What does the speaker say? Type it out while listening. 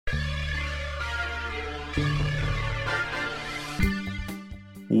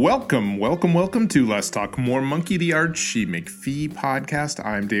Welcome to Let's Talk More Monkey, the Archie McPhee podcast.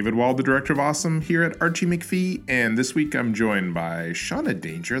 I'm David Wall, the Director of Awesome here at Archie McPhee, and this week I'm joined by Shauna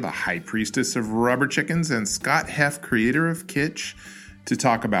Danger, the High Priestess of Rubber Chickens, and Scott Heff, creator of Kitsch, to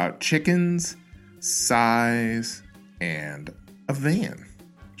talk about chickens, size, and a van.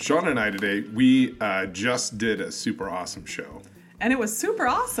 Shauna and I today, we just did a super awesome show. And it was super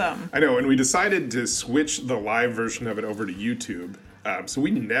awesome. I know, and we decided to switch the live version of it over to YouTube. So we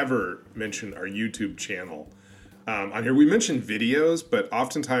never mention our YouTube channel on here. We mention videos, but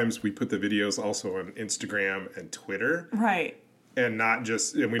oftentimes we put the videos also on Instagram and Twitter. Right. And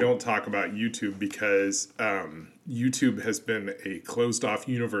we don't talk about YouTube because YouTube has been a closed off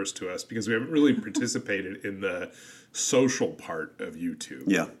universe to us because we haven't really participated in the social part of YouTube.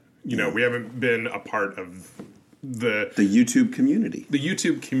 Yeah. We haven't been a part of the YouTube community. The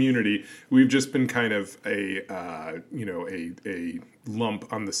YouTube community. We've just been kind of a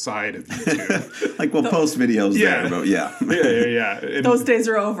lump on the side of YouTube. Like we'll post videos there, but yeah. Yeah. Those days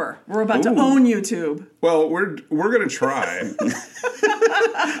are over. We're about to own YouTube. Well, we're gonna try.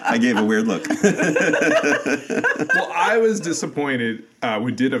 I gave a weird look. Well, I was disappointed.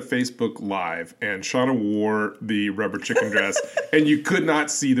 We did a Facebook Live, and Shauna wore the rubber chicken dress, and you could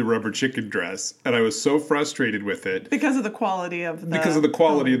not see the rubber chicken dress, and I was so frustrated with it because of the quality of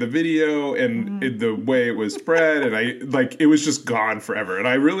the video and the way it was spread, and it was just gone forever. And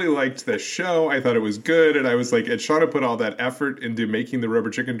I really liked the show. I thought it was good, and I was like, and Shauna put all that effort into making the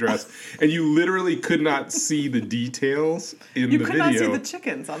rubber chicken dress, and you literally could not see the details in the video. You could not see the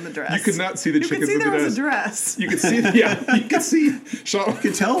chickens on the dress. You could not see the chickens on the dress. You could see there was a dress. You could see, you could see. You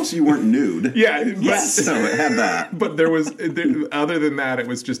could tell you weren't nude. Yeah. Yes. So it had that. But other than that, it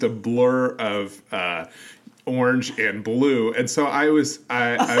was just a blur of orange and blue, and so I was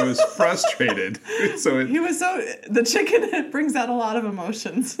frustrated. The chicken brings out a lot of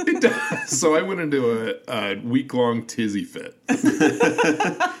emotions. It does. So I went into a week-long tizzy fit.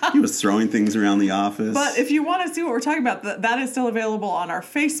 He was throwing things around the office. But if you want to see what we're talking about, that is still available on our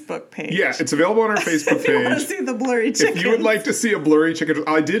Facebook page. Yeah, it's available on our Facebook if page. You want to see the blurry chicken. If you would like to see a blurry chicken,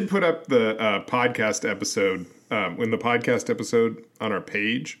 I did put up the podcast episode. In the podcast episode on our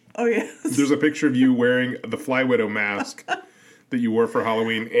page. Oh, yes. There's a picture of you wearing the Fly Widow mask that you wore for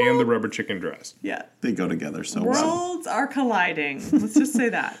Halloween and the rubber chicken dress. Yeah. They go together so well. Worlds are colliding. Let's just say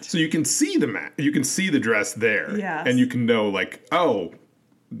that. So you can see you can see the dress there. Yes. And you can know, like, oh,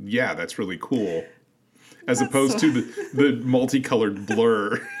 yeah, that's really cool. As opposed to the multicolored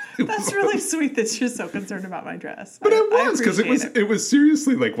blur. That's really sweet that you're so concerned about my dress. But it was, because it was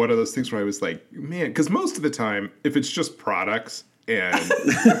seriously like one of those things where I was like, man, because most of the time, if it's just products and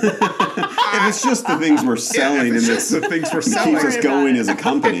if it's just the things we're selling, and it's the things we're selling, keeps us going as a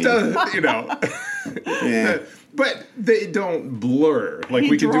company, it does, yeah. But they don't blur. Like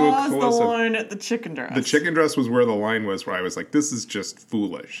we could do a close-up. He draws the line at the chicken dress. The chicken dress was where the line was, where I was like, this is just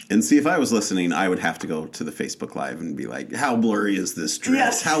foolish. And see, if I was listening, I would have to go to the Facebook Live and be like, how blurry is this dress?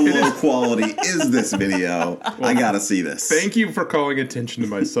 Yes. How low quality is this video? Well, I gotta see this. Thank you for calling attention to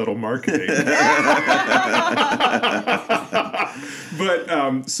my subtle marketing.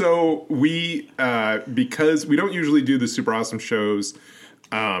 But so we, because we don't usually do the super awesome shows,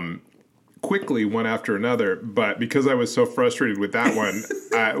 quickly one after another, but because I was so frustrated with that one,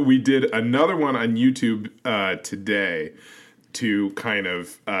 we did another one on YouTube today to kind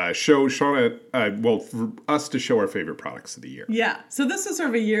of show Shauna, for us to show our favorite products of the year. Yeah, so this is sort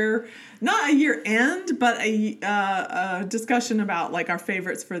of a year, not a year end, but a discussion about like our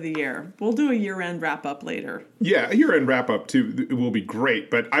favorites for the year. We'll do a year end wrap up later. Yeah, a year end wrap up too will be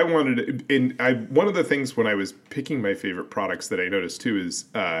great. But I wanted one of the things when I was picking my favorite products that I noticed too is.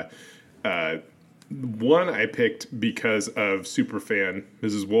 One I picked because of superfan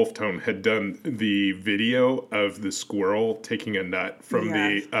Mrs. Wolftone had done the video of the squirrel taking a nut from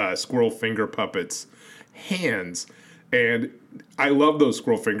the squirrel finger puppets hands. And I love those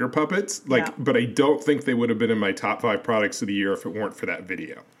squirrel finger puppets, but I don't think they would have been in my top 5 products of the year if it weren't for that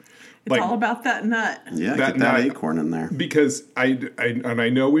video. It's all about that nut. Yeah, get that acorn in there. Because I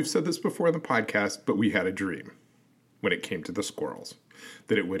know we've said this before in the podcast, but we had a dream when it came to the squirrels.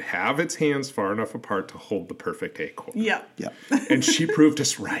 That it would have its hands far enough apart to hold the perfect acorn. Yeah. And she proved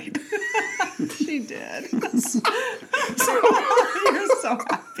us right. She did. You're so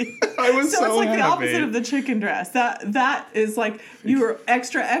happy. I was so happy. So it's like the opposite of the chicken dress. That is like you were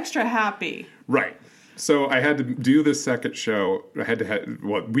extra happy. Right. So I had to do the second show.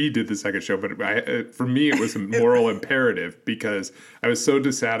 We did the second show, but for me it was a moral imperative because I was so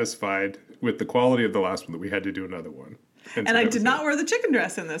dissatisfied with the quality of the last one that we had to do another one. And I did not wear the chicken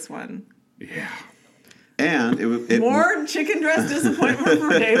dress in this one. Yeah. And it More chicken dress disappointment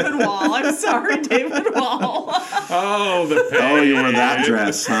for David Wall. I'm sorry, David Wall. Oh, the pain. Oh, you wore that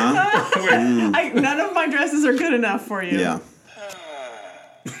dress, huh? None of my dresses are good enough for you. Yeah.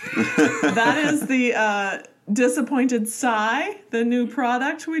 That is the disappointed sigh, the new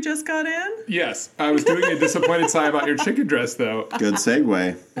product we just got in. Yes, I was doing a disappointed sigh about your chicken dress, though. Good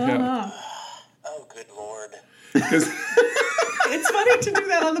segue. Yeah. Oh, good Lord. 'Cause- It's funny to do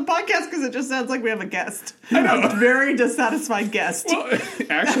that on the podcast because it just sounds like we have a guest. I know. A very dissatisfied guest. well,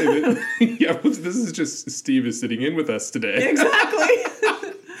 actually, this is just Steve is sitting in with us today. Exactly.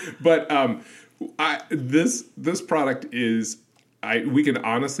 But this product is, we can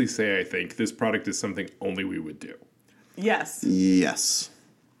honestly say, I think this product is something only we would do. Yes. Yes.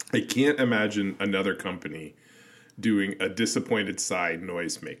 I can't imagine another company doing a disappointed sigh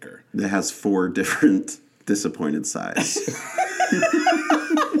noisemaker. It has 4 different disappointed sighs.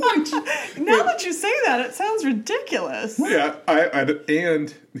 Now that you say that, it sounds ridiculous. Yeah,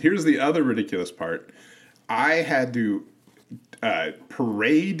 and here's the other ridiculous part. I had to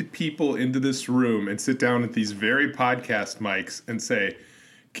parade people into this room and sit down at these very podcast mics and say,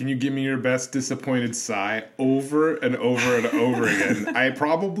 can you give me your best disappointed sigh over and over and over again? I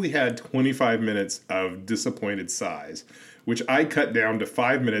probably had 25 minutes of disappointed sighs, which I cut down to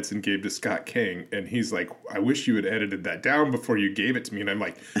 5 minutes and gave to Scott King. And he's like, I wish you had edited that down before you gave it to me. And I'm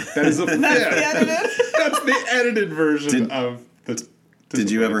like, that is That's the edited. That's the edited version of the... Did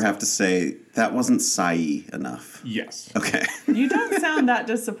you ever have to say, that wasn't sigh enough? Yes. Okay. You don't sound that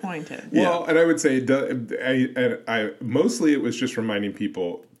disappointed. Well, and I would say, I mostly it was just reminding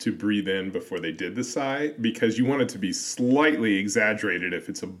people to breathe in before they did the sigh, because you want it to be slightly exaggerated. If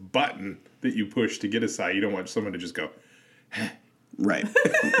it's a button that you push to get a sigh, you don't want someone to just go, Right.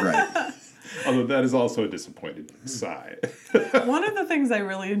 Right. although that is also a disappointed sigh. One of the things I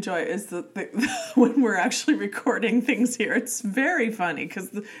really enjoy is when we're actually recording things here. It's very funny because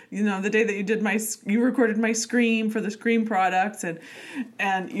the day that you recorded my Scream for the Scream products,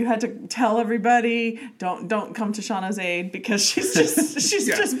 and you had to tell everybody don't come to Shauna's aid because she's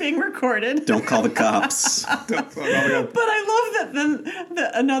just being recorded. Don't call the cops. But I love that then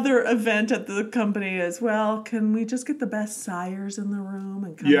another event at the company is, well, can we just get the best sighers in the room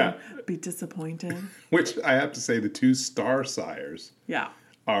and kind of be disappointed? Which I have to say, the 2 star sighers Yeah,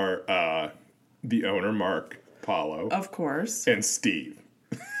 are the owner, Mark Paulo, of course. and Steve.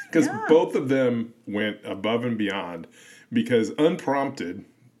 Because both of them went above and beyond, because unprompted,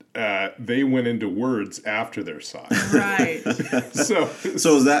 they went into words after their sigh. Right. So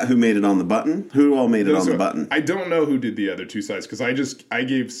So is that who made it on the button? Who all made it on the button? I don't know who did the other 2 sighs, because I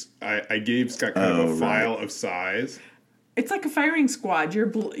gave Scott kind of a file of sighs. It's like a firing squad.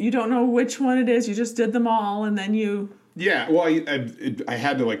 You don't know which one it is. You just did them all, and then you... Yeah, well, I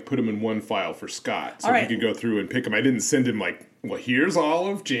had to put them in one file for Scott, so he could go through and pick them. I didn't send him here's all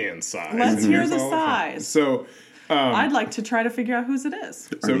of Jan's sighs. Let's hear Here's the all of sighs. So I'd like to try to figure out whose it is.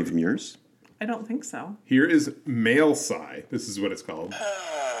 Are even yours? I don't think so. here is male sigh. This is what it's called.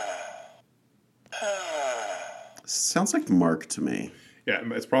 Sounds like Mark to me. Yeah,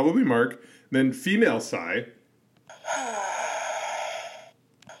 it's probably Mark. Then female sigh,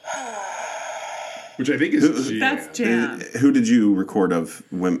 which I think is Jan. That's Jan. Who did you record of?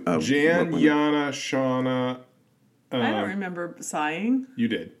 Jan, Yana, Shauna. I don't remember sighing. You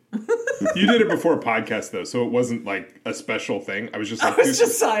did. You did it before a podcast, though, so it wasn't a special thing. I was just I was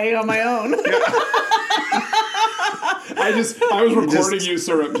just sighing on my own. I was recording you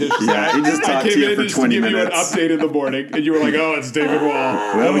surreptitiously. Yeah, he just I talked to came you in for just 20 to give minutes. you an update in the morning, and you were like, "Oh, it's David Wall."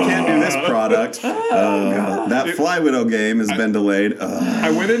 Well, we can't do this product. That Fly Widow game has been delayed.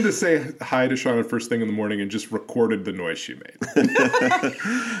 I went in to say hi to Shauna first thing in the morning and just recorded the noise she made.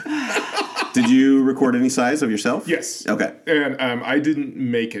 Did you record any sighs of yourself? Yes. Okay. And I didn't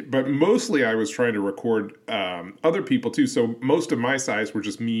make it, but mostly I was trying to record other people too. So most of my sighs were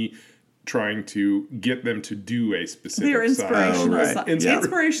just me trying to get them to do a specific They're inspirational. Oh, right.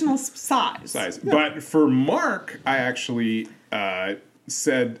 Inspirational sighs. But for Mark, I actually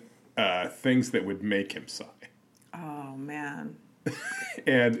said things that would make him sigh. Oh, man.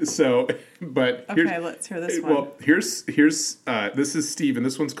 And so, but Okay, let's hear this one. Well, here's this is Steve, and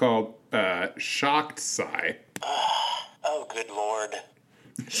this one's called shocked sigh. Oh, good Lord.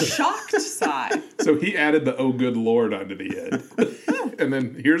 Shocked sigh. So he added the "oh good Lord" onto the end. And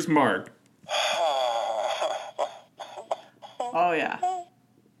then here's Mark. Oh, yeah.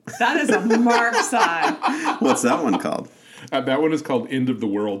 That is a Mark sigh. What's that one called? That one is called End of the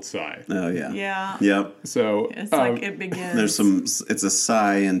World Sigh. Oh, yeah. Yeah. Yep. So It's like it begins. There's it's a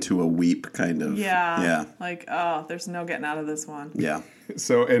sigh into a weep kind of. Yeah. Yeah. Like, oh, there's no getting out of this one. Yeah.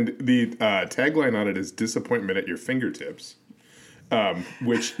 So, and the tagline on it is "Disappointment at your fingertips,"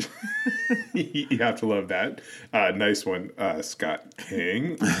 which you have to love that. Nice one, Scott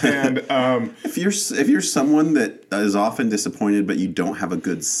King. And If you're someone that is often disappointed, but you don't have a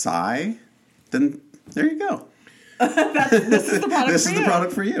good sigh, then there you go. This is the product This for is you. the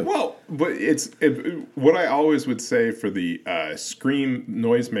product for you. well, but what I always would say for the Scream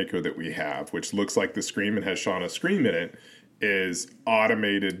noisemaker that we have, which looks like the Scream and has Shauna Scream in it, is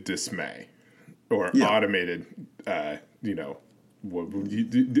automated dismay or automated, what would you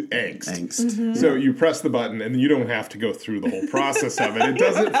do? Angst. Angst. Mm-hmm. So you press the button and you don't have to go through the whole process of it. It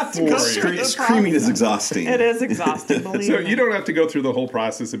does it for you. Screaming is exhausting. It is exhausting, believe So me. you don't have to go through the whole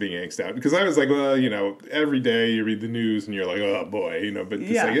process of being angst out. Because I was like, well, every day you read the news and you're like, oh boy, but it's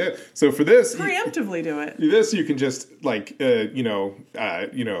Yeah. like, yeah. So for this, Preemptively do it. you can just like,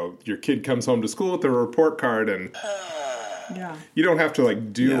 your kid comes home to school with a report card and Yeah. you don't have to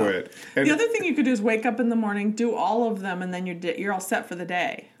like do Yeah. it. And The other thing you could do is wake up in the morning, do all of them, and then you're all set for the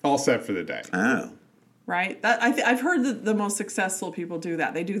day. all set for the day. Oh. Right? That I've heard that the most successful people do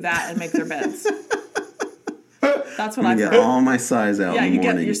that. They do that and make their beds. That's what I I've get heard. all my sighs out Yeah, in the you get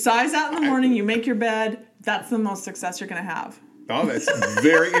morning. your size out in the morning, you make your bed. That's the most success you're going to have. Oh, that's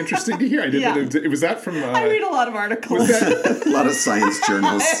very interesting to hear. I didn't. Yeah. Was that from? I read a lot of articles. A lot of science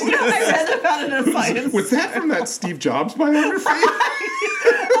journals. I read about it in science. Was that from that Steve Jobs biography?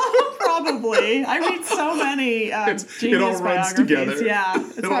 Probably. I read so many it genius all runs biographies. together. Yeah,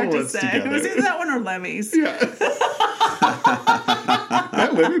 it's It all hard to runs say. together. It was either that one or Lemmy's. Yeah.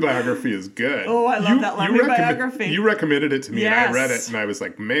 That Lemmy biography is good. Oh, I love that Lemmy biography. You recommended it to me, and I read Yes. it, and I was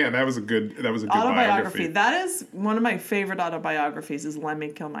like, man, that was a good Autobiography. biography. That is one of my favorite autobiographies. Is Lemmy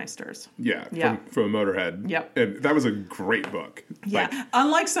Kilmister's. Yeah, Yeah. From Motorhead. Yep. And that was a great book. Yeah. Like,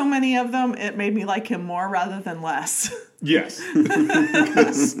 Unlike so many of them, it made me like him more rather than less. yes.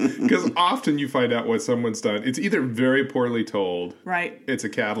 Because often you find out what someone's done. It's either very poorly told. Right. It's a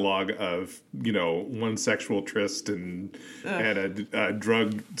catalog of, one sexual tryst and a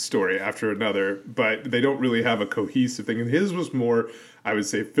drug story after another, but they don't really have a cohesive thing. And his was more, I would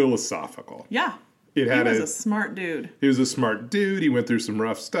say, philosophical. Yeah. It had He was a smart dude. He was a smart dude. He went through some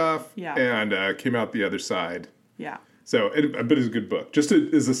rough stuff. Yeah. And came out the other side. Yeah. So, but it's a good book. Just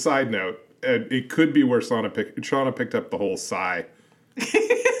as a side note, it could be where Shauna picked up the whole sigh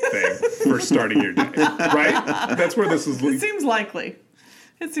thing for starting your day, right? That's where this is. It seems likely.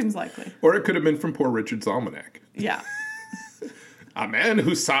 It seems likely. Or it could have been from Poor Richard's Almanac. Yeah. A man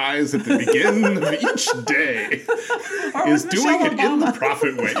who sighs at the beginning of each day Or is with doing Michelle it in the Obama.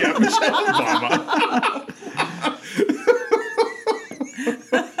 prophet way. Yeah, Michelle Obama.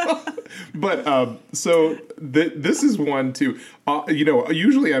 But so this is one too.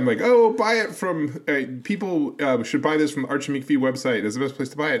 Usually I'm like, oh, buy it from people should buy this from the Archie McPhee website. It's the best place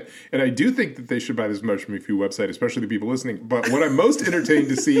to buy it, and I do think that they should buy this from the Archie McPhee website, especially the people listening. But what I'm most entertained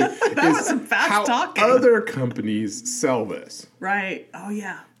to see is some fast how talking. other companies sell this. Right. Oh,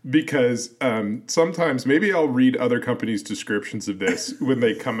 yeah. Because sometimes maybe I'll read other companies' descriptions of this when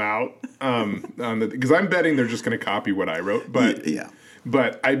they come out. Because I'm betting they're just going to copy what I wrote. But Yeah.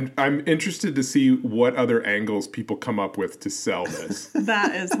 But I'm interested to see what other angles people come up with to sell this.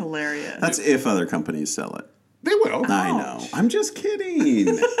 That is hilarious. That's if other companies sell it. They will. I know. I'm just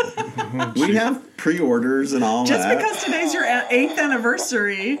kidding. We have pre-orders and all Just that. because today's your 8th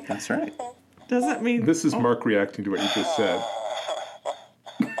anniversary That's right. doesn't mean... This is Mark reacting to what you just said.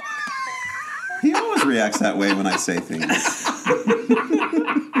 He always reacts that way when I say things.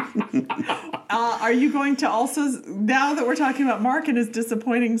 Are you going to also, now that we're talking about Mark and his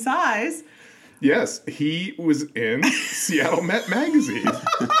disappointing size... Yes, he was in Seattle Met Magazine.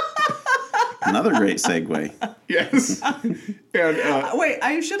 Another great segue. Yes. And Wait,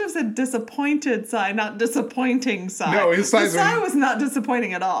 I should have said disappointed sigh, not disappointing sigh. No, his sighs The sigh are- was not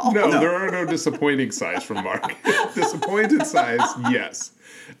disappointing at all. no, there are no disappointing sighs from Mark. Disappointed sighs, yes.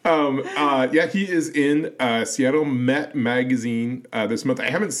 He is in Seattle Met Magazine this month.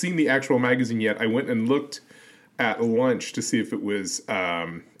 I haven't seen the actual magazine yet. I went and looked at lunch to see if it was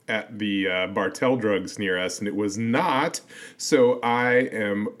at the Bartell Drugs near us, and it was not. So I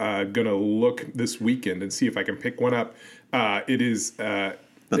am going to look this weekend and see if I can pick one up. It is...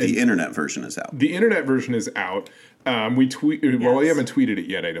 But the internet version is out. The internet version is out. We tweet. Well, we haven't tweeted it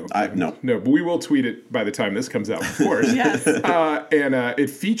yet. I don't. No. but we will tweet it by the time this comes out, of course. Yes. And it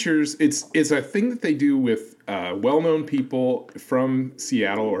features. It's a thing that they do with well-known people from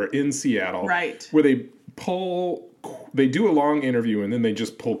Seattle or in Seattle, Right. Where they pull they do a long interview and then they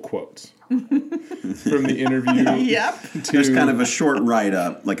just pull quotes from the interview. Yep. There's kind of a short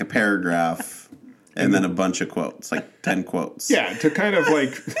write-up, like a paragraph, and then a bunch of quotes, like 10 quotes. Yeah, to kind of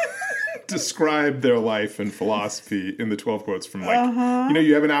like describe their life and philosophy in the 12 quotes from like,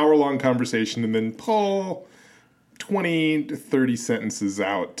 you have an hour-long conversation and then pull 20 to 30 sentences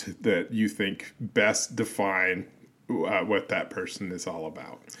out that you think best define what that person is all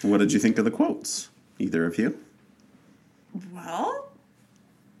about. What did you think of the quotes? Either of you? Well,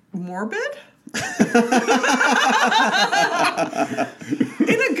 morbid? In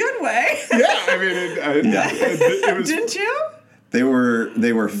a good way. Yeah, I mean, it was... Didn't you? They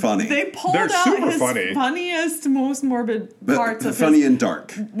were funny. They pulled They're out super his funny. funniest, most morbid parts of funny his, and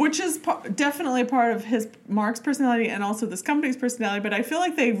dark. which is definitely part of Mark's personality and also this company's personality. But I feel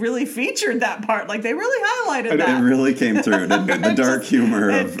like they really featured that part. Like they really highlighted that. It really came through, didn't it? The dark humor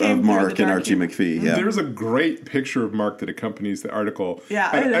of Mark and Archie McPhee. Yeah. There's a great picture of Mark that accompanies the article.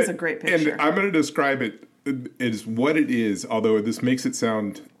 Yeah, it is a great picture. And I'm going to describe it as what it is, although this makes it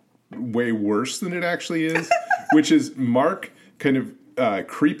sound way worse than it actually is, which is Mark kind of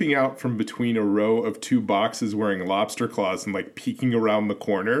creeping out from between a row of two boxes wearing lobster claws and like peeking around the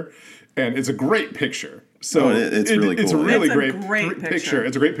corner. And it's a great picture. So it's really cool. It's a really It's a great picture.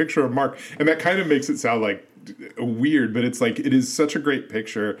 It's a great picture of Mark. And that kind of makes it sound like weird, but it's like, it is such a great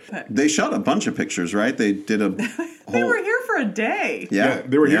picture. They shot a bunch of pictures, right? They did a whole... They were here for a day. Yeah,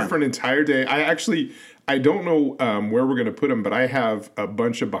 they were here for an entire day. I don't know where we're going to put them, but I have a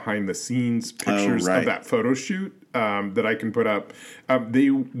bunch of behind the scenes pictures of that photo shoot that I can put up. They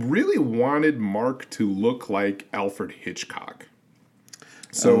really wanted Mark to look like Alfred Hitchcock.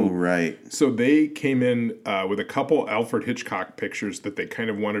 So they came in with a couple Alfred Hitchcock pictures that they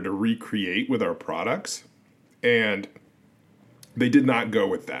kind of wanted to recreate with our products, and they did not go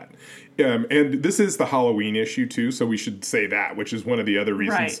with that. And this is the Halloween issue, too, so we should say that, which is one of the other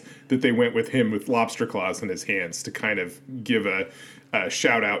reasons that they went with him with lobster claws in his hands to kind of give a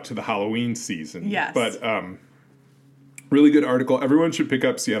shout-out to the Halloween season. Yes. But really good article. Everyone should pick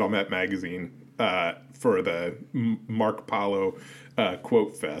up Seattle Met Magazine for the Mark Paulo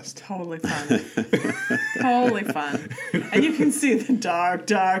quote fest. Totally fun. Totally fun. And you can see the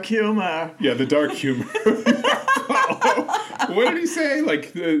dark humor. Yeah, the dark humor. What did he say?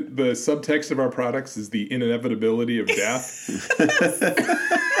 Like the subtext of our products is the inevitability of death.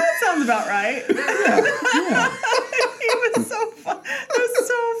 That sounds about right. Yeah. He was so fun. It was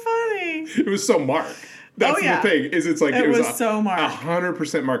so funny. It was so Mark. That's the thing. Is it's like it was so Mark.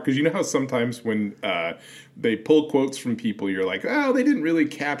 100% Mark. Because you know how sometimes when they pull quotes from people, you're like, oh, they didn't really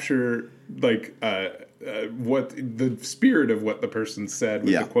capture like what the spirit of what the person said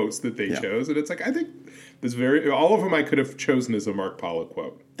with the quotes that they chose. And it's like, I think all of them I could have chosen as a Mark Paulo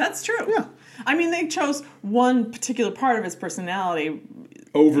quote. That's true. Yeah. I mean, they chose one particular part of his personality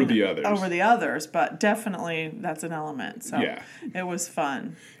over the others, but definitely that's an element. So it was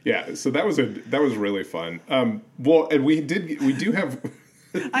fun. Yeah, so that was really fun. Well, and we do have.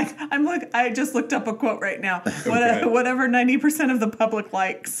 I just looked up a quote right now. Whatever 90% of the public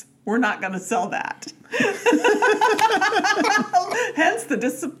likes, we're not going to sell that. Hence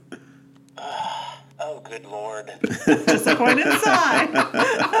the Oh, good Lord. disappointed sigh.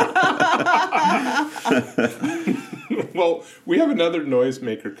 Well, we have another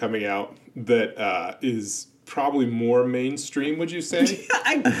noisemaker coming out that is probably more mainstream, would you say?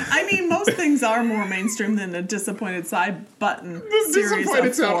 I mean, most things are more mainstream than a disappointed sigh button. The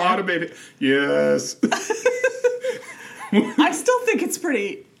disappointed sound automated. Yes. I still think it's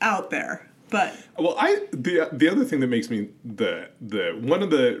pretty out there, but well, the other thing that makes me the one of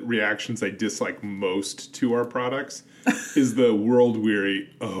the reactions I dislike most to our products is the world weary.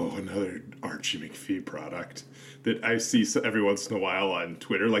 Oh, another Archie McPhee product that I see every once in a while on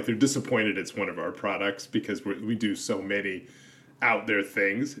Twitter. Like they're disappointed it's one of our products because we do so many out there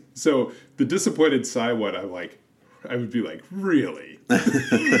things. So the disappointed sigh one, I would be like, really?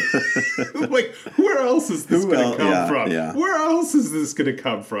 Like, where else is this going to come from? Yeah. Where else is this going to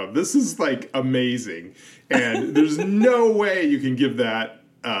come from? This is like amazing. And there's no way you can give that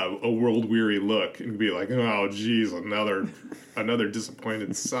a world weary look and be like, oh, geez, another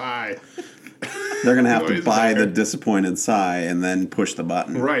disappointed sigh. They're going to have to buy the disappointed sigh and then push the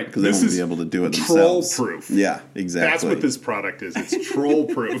button. Right. Because they won't be able to do it themselves. Troll-proof. Yeah, exactly. That's what this product is. It's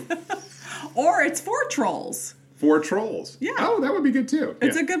troll-proof. Or it's for trolls. For trolls. Yeah. Oh, that would be good too.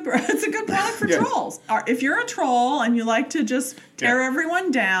 It's a good product for trolls. Or if you're a troll and you like to just tear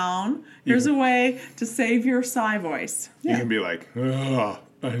everyone down, here's a way to save your sigh voice. You can be like, ugh.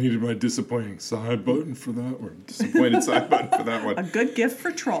 I needed my disappointing side button for that one. Disappointed side button for that A one. good gift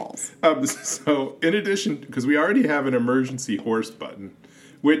for trolls. So in addition, because we already have an emergency horse button,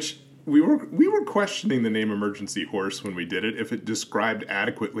 which we were questioning the name emergency horse when we did it, if it described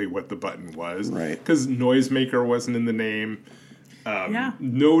adequately what the button was. Right. Because noisemaker wasn't in the name. Yeah.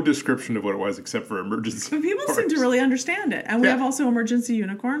 No description of what it was except for emergency But people horse. seem to really understand it. And we Yeah. have also emergency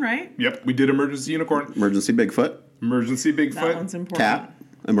unicorn, right? Yep, we did emergency unicorn, Emergency Bigfoot. emergency That Bigfoot, one's important. Cat.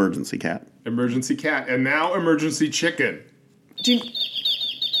 Emergency cat. emergency cat, and now emergency chicken. Do you,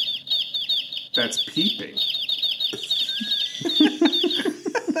 That's peeping.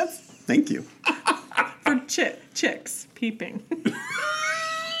 Thank you. for chicks peeping.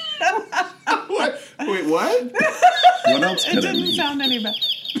 What? Wait, what? What else It could it didn't mean? sound any better.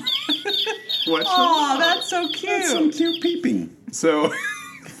 What? Oh, that's so cute. That's some cute peeping. So,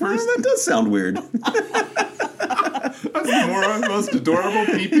 First, that does sound weird. that's the most adorable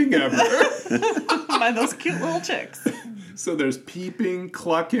peeping ever. By those cute little chicks. So there's peeping,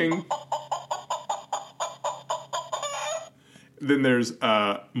 clucking. Then there's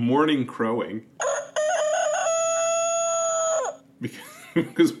morning crowing.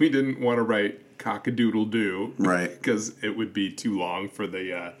 Because we didn't want to write cock-a-doodle-doo. Right. Because it would be too long for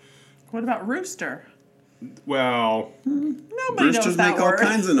the, What about rooster? well, Nobody Roosters knows that make all word.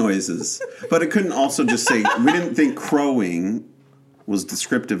 kinds of noises. But it couldn't also just say, we didn't think crowing was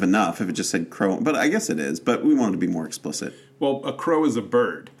descriptive enough if it just said crowing. But I guess it is. But we wanted to be more explicit. well, a crow is a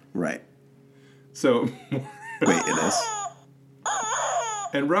bird. Right. So, Wait, it is?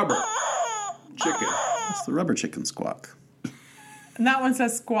 and rubber, chicken. It's the rubber chicken squawk. And that one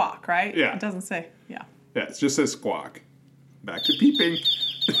says squawk, right? Yeah. It doesn't say, yeah. Yeah, it just says squawk. Back to peeping.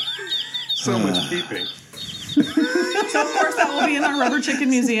 So much peeping. So, of course, that will be in our Rubber Chicken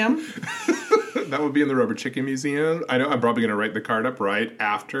Museum. That would be in the Rubber Chicken Museum. I know I'm probably going to write the card up right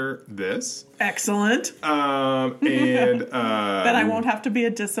after this. Excellent. And Then I won't have to be a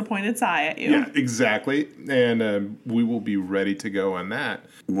disappointed sigh at you. yeah, exactly. And we will be ready to go on that.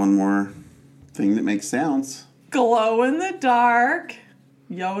 One more thing that makes sounds. Glow in the dark,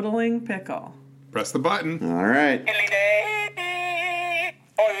 yodeling pickle. Press the button. All right.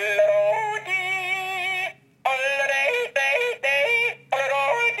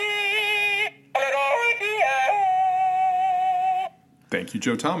 Thank you,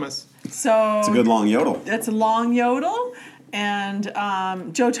 Joe Thomas. So It's a good long yodel. it's a long yodel. And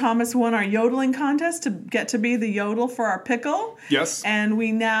Joe Thomas won our yodeling contest to get to be the yodel for our pickle. Yes. And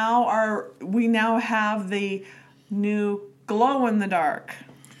we now have the new glow in the dark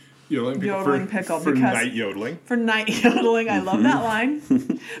yodeling pickle for because night yodeling. for night yodeling. I love that line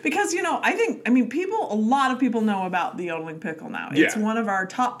because a lot of people know about the yodeling pickle now. It's Yeah. one of our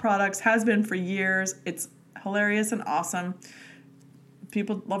top products, has been for years. It's hilarious and awesome.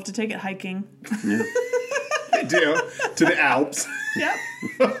 People love to take it hiking. They do. To the Alps. Yep.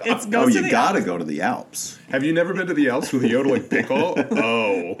 It Oh, goes to you the gotta Alps. go to the Alps. Have you never been to the Alps with a yodeling pickle?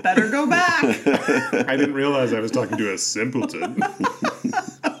 Oh. Better go back. I didn't realize I was talking to a simpleton.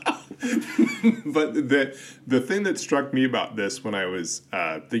 But the thing that struck me about this when I was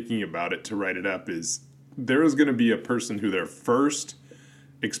thinking about it to write it up is there is going to be a person who their first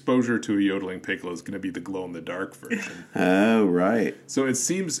exposure to a yodeling pickle is going to be the glow-in-the-dark version. Oh, right. So it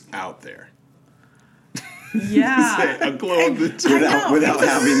seems out there. Yeah. Say, a glow-in-the-dark. Without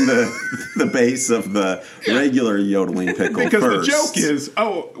having the base of the regular yodeling pickle Because first. the joke is,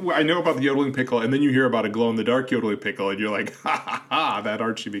 well, I know about the yodeling pickle, and then you hear about a glow-in-the-dark yodeling pickle, and you're like, ha, ha, ha, that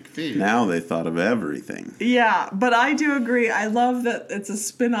Archie McPhee. Now they thought of everything. Yeah, but I do agree. I love that it's a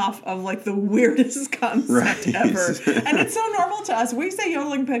spin-off of like the weirdest concept Right. ever. And it's so normal to us. We say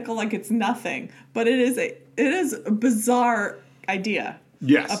yodeling pickle like it's nothing, but it is a bizarre idea.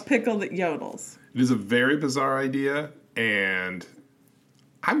 Yes. A pickle that yodels. It is a very bizarre idea, and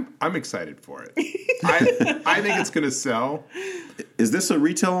I'm excited for it. I think it's going to sell. Is this a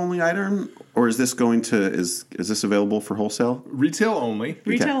retail only item, or is this going to is this available for wholesale? Retail only.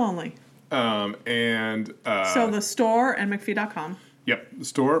 Retail only. And So the store and McPhee.com. yep, the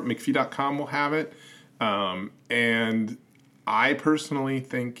store, McPhee.com will have it. And I personally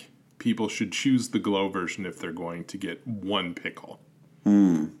think people should choose the glow version if they're going to get one pickle.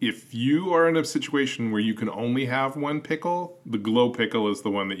 If you are in a situation where you can only have one pickle, the glow pickle is the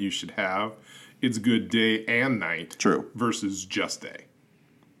one that you should have. It's good day and night. True. Versus just day.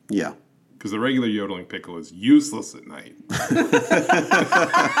 Yeah. Because the regular yodeling pickle is useless at night.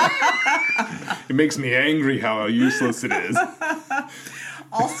 It makes me angry how useless it is.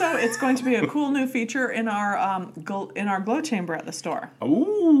 Also, it's going to be a cool new feature in our glow chamber at the store.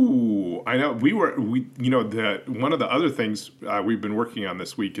 Ooh, I know. One of the other things we've been working on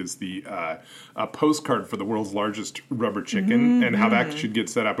this week is the a postcard for the world's largest rubber chicken and how that should get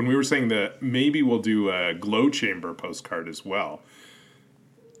set up. And we were saying that maybe we'll do a glow chamber postcard as well.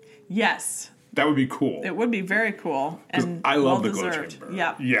 Yes. That would be cool. It would be very cool and I love the well-deserved. glow chamber.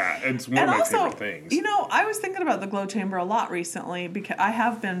 Yeah. Yeah, it's one of my favorite things. You know, I was thinking about the glow chamber a lot recently because I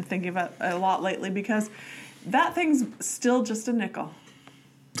have been thinking about it a lot lately because that thing's still just a nickel.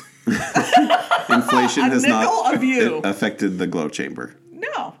 Inflation has nickel not of you. affected the glow chamber.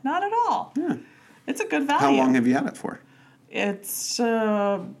 No, not at all. Yeah. It's a good value. How long have you had it for? It's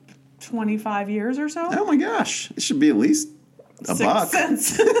 25 years or so. Oh my gosh. It should be at least $1. 6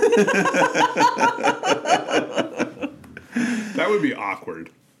 cents. That would be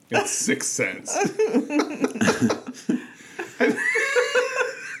awkward. It's 6 cents.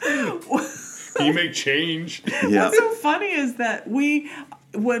 Can you make change? Yeah. What's so funny is that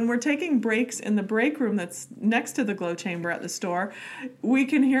when we're taking breaks in the break room that's next to the glow chamber at the store, we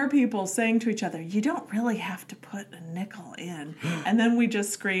can hear people saying to each other, "You don't really have to put a nickel in." And then we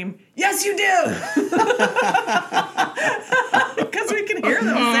just scream, "Yes, you do!" Because we can hear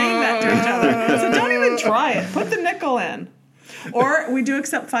them saying that to each other. So don't even try it. Put the nickel in. Or we do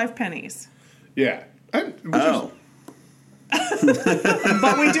accept 5 pennies. Yeah. Oh.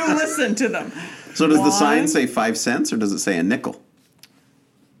 But we do listen to them. So does the sign One. say 5 cents or does it say a nickel?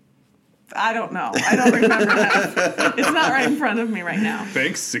 I don't know. I don't remember that. It's not right in front of me right now.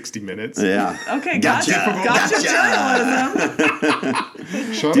 Thanks, 60 Minutes. Yeah. Okay, gotcha journalism.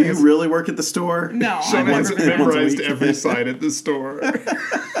 Sean Do you has, really work at the store? No, Sean I've has never been. memorized every sign at the store.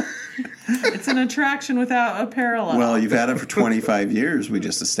 It's an attraction without a parallel. Well, you've had it for 25 years, we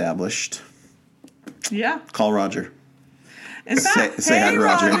just established. Yeah. Call Roger. In fact, say hi hey, to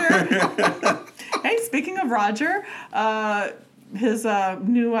Roger. Roger. Hey, speaking of Roger, his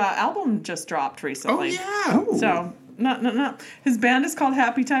new album just dropped recently. Oh, yeah. So, no. His band is called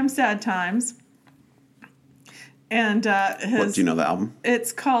Happy Times, Sad Times. And What, do you know the album?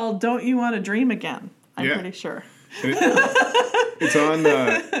 it's called Don't You Want to Dream Again, I'm Yeah. pretty sure. It's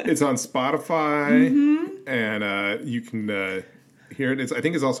on Spotify, and you can hear it. I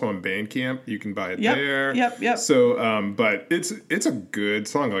think it's also on Bandcamp. You can buy it there. Yep. So, but it's a good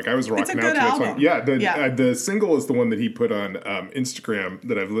song. Like I was rocking out good to that song. album. Yeah. The single is the one that he put on Instagram.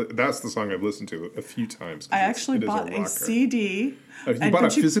 That's the song I've listened to a few times. I actually it is bought a rocker. CD. You And bought a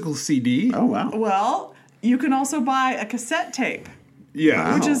but you- physical CD? Oh, wow. Well, you can also buy a cassette tape,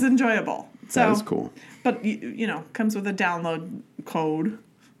 Yeah. Wow. which is enjoyable. So, That is cool. But, you know, comes with a download code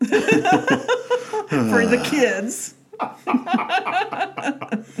for the kids.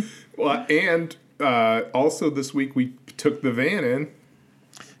 Well, and also this week we took the van in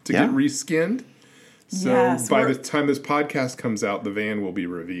to Yeah. get reskinned. So Yes, by we're- the time this podcast comes out, the van will be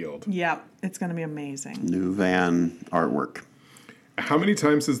revealed. Yep, it's going to be amazing. New van artwork. How many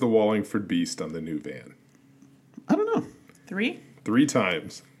times is the Wallingford Beast on the new van? I don't know. 3? 3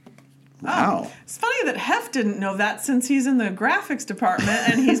 times. Wow. It's funny that Hef didn't know that since he's in the graphics department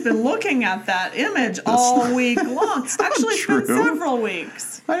and he's been looking at that image all week long. Actually, it's been true. several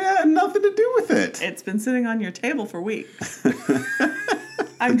weeks. I had nothing to do with it. It's been sitting on your table for weeks.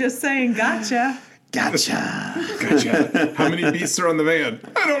 I'm just saying, gotcha. Gotcha. Gotcha. How many beasts are on the van?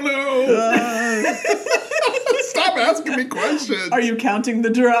 I don't know. Stop asking me questions. Are you counting the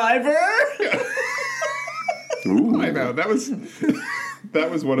driver? Ooh. I know. That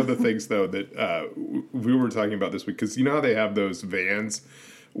was one of the things, though, that we were talking about this week. Because you know how they have those vans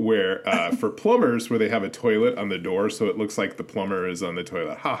where, for plumbers, where they have a toilet on the door, so it looks like the plumber is on the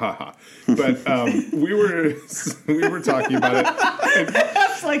toilet. Ha, ha, ha. But we were talking about it.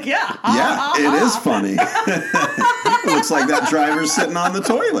 It's like, yeah. Yeah, it is funny. It looks like that driver's sitting on the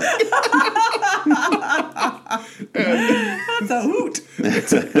toilet. That's a hoot.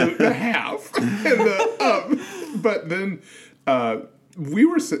 The half. But then I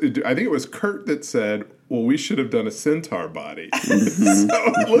think it was Kurt that said, well, we should have done a centaur body. So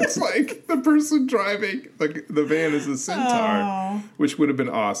it looks like the person driving the van is a centaur, which would have been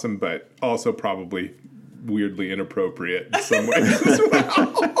awesome, but also probably weirdly inappropriate in some ways as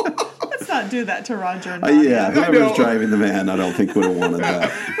well. Let's not do that to Roger and Nadia. Yeah, whoever's driving the van, I don't think would have wanted that.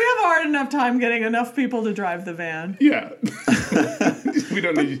 We have a hard enough time getting enough people to drive the van. Yeah. We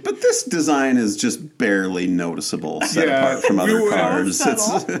don't need... But this design is just barely noticeable set apart from other cars.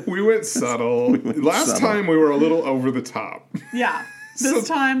 Subtle. We went subtle. Last time we were a little over the top. Yeah. This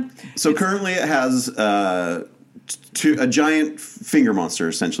time, So currently it has a giant finger monster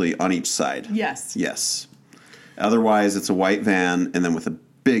essentially on each side. yes. Yes. Otherwise, it's a white van, and then with a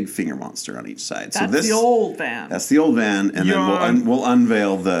big finger monster on each side. That's the old van. That's the old van, and then we'll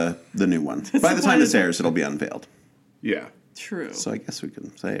unveil the new one. By the time this airs, it'll be unveiled. Yeah. True. So I guess we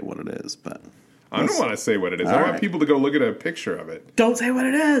can say what it is, but I don't want to say what it is. I All want right. people to go look at a picture of it. Don't say what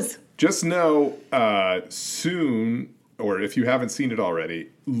it is. Just know soon, or if you haven't seen it already,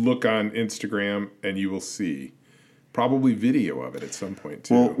 look on Instagram and you will see probably video of it at some point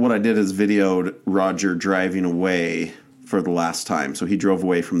too. Well, what I did is videoed Roger driving away for the last time. So he drove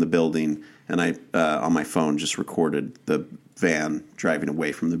away from the building, and I, on my phone, just recorded the van driving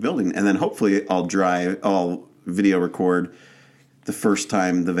away from the building. And then hopefully I'll video record the first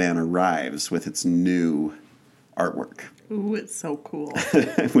time the van arrives with its new artwork. Ooh, it's so cool.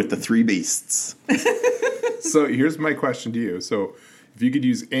 With the three beasts. So here's my question to you. So if you could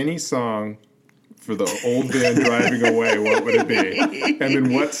use any song for the old van driving away, what would it be? And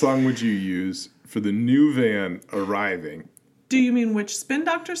then what song would you use for the new van arriving? Do you mean which Spin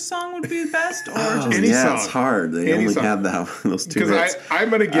Doctors song would be best, or just Any yeah, song. it's hard. They Any only song. had those two Because hits. I'm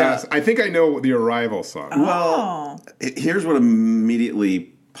going to guess. I think I know the Arrival song. Well, here's what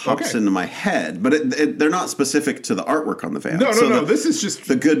immediately pops Okay. into my head, but they're not specific to the artwork on the van. No. This is just...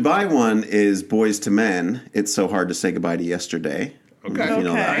 The goodbye one is Boys to Men. It's so hard to say goodbye to yesterday. Okay. If you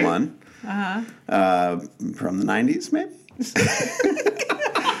know that Okay. one. From the 90s, maybe?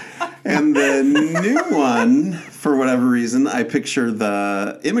 And the new one, for whatever reason, I picture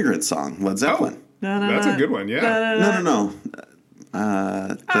the Immigrant song, Led Zeppelin. That's a good one, yeah. No.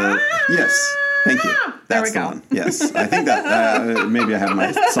 Yes. Thank you. That's we the go. one. Yes. I think that maybe I have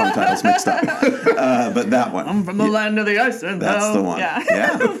my song titles mixed up. But that one. I'm from the land of the ice and That's the one.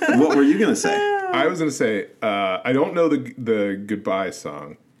 Yeah. What were you going to say? I was going to say, I don't know the Goodbye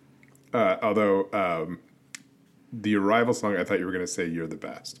song, although the Arrival song, I thought you were going to say You're the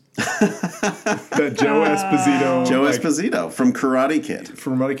Best. That Joe Esposito. Joe Esposito from Karate Kid.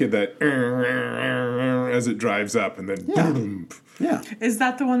 From Karate Kid, that as it drives up and then boom. Yeah. Is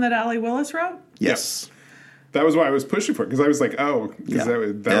that the one that Allie Willis wrote? Yes. That was why I was pushing for it, because I was like, oh, Yeah.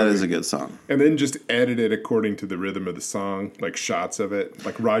 that That was is a good song. And then just edit it according to the rhythm of the song, like shots of it,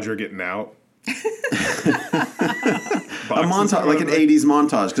 like Roger getting out. A montage, like an 80s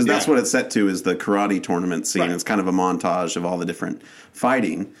montage, because that's Yeah. what it's set to, is the karate tournament scene. Right. It's kind of a montage of all the different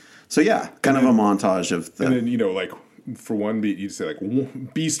fighting. So yeah, kind of a montage of the... And then, like for one beat, you'd say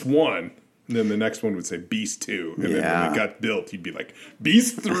like Beast 1. And then the next one would say Beast 2. And then Yeah. when it got built, you'd be like,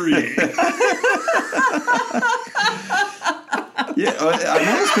 Beast 3. Yeah, I'm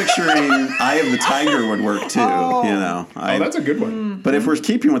always picturing Eye of the Tiger would work too, Oh, that's a good one. But if we're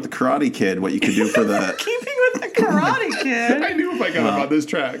keeping with the Karate Kid, what you could do for the... Keeping with the Karate Kid. I knew if I got him on this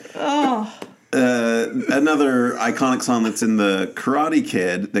track. Another iconic song that's in the Karate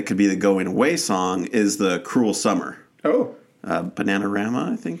Kid that could be the going away song is the Cruel Summer. Oh.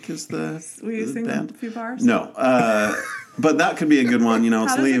 Bananarama, I think, is the Will you sing band. a few bars? No. But that could be a good one. It's How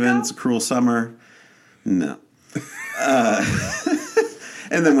does it leaving. go? It's a cruel summer. No.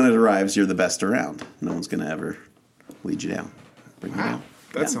 And then when it arrives, you're the best around. No one's going to ever lead you down. Bring you Wow. down.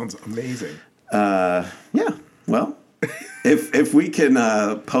 That sounds amazing. Yeah. Well, if we can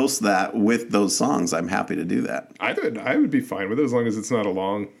post that with those songs, I'm happy to do that. I would be fine with it as long as it's not a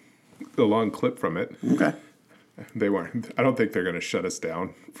long clip from it. Okay. They weren't. I don't think they're going to shut us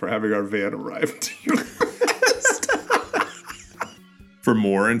down for having our van arrive to you. For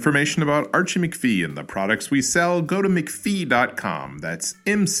more information about Archie McPhee and the products we sell, go to mcphee.com. That's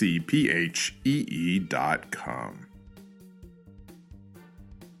MCPHEE.com.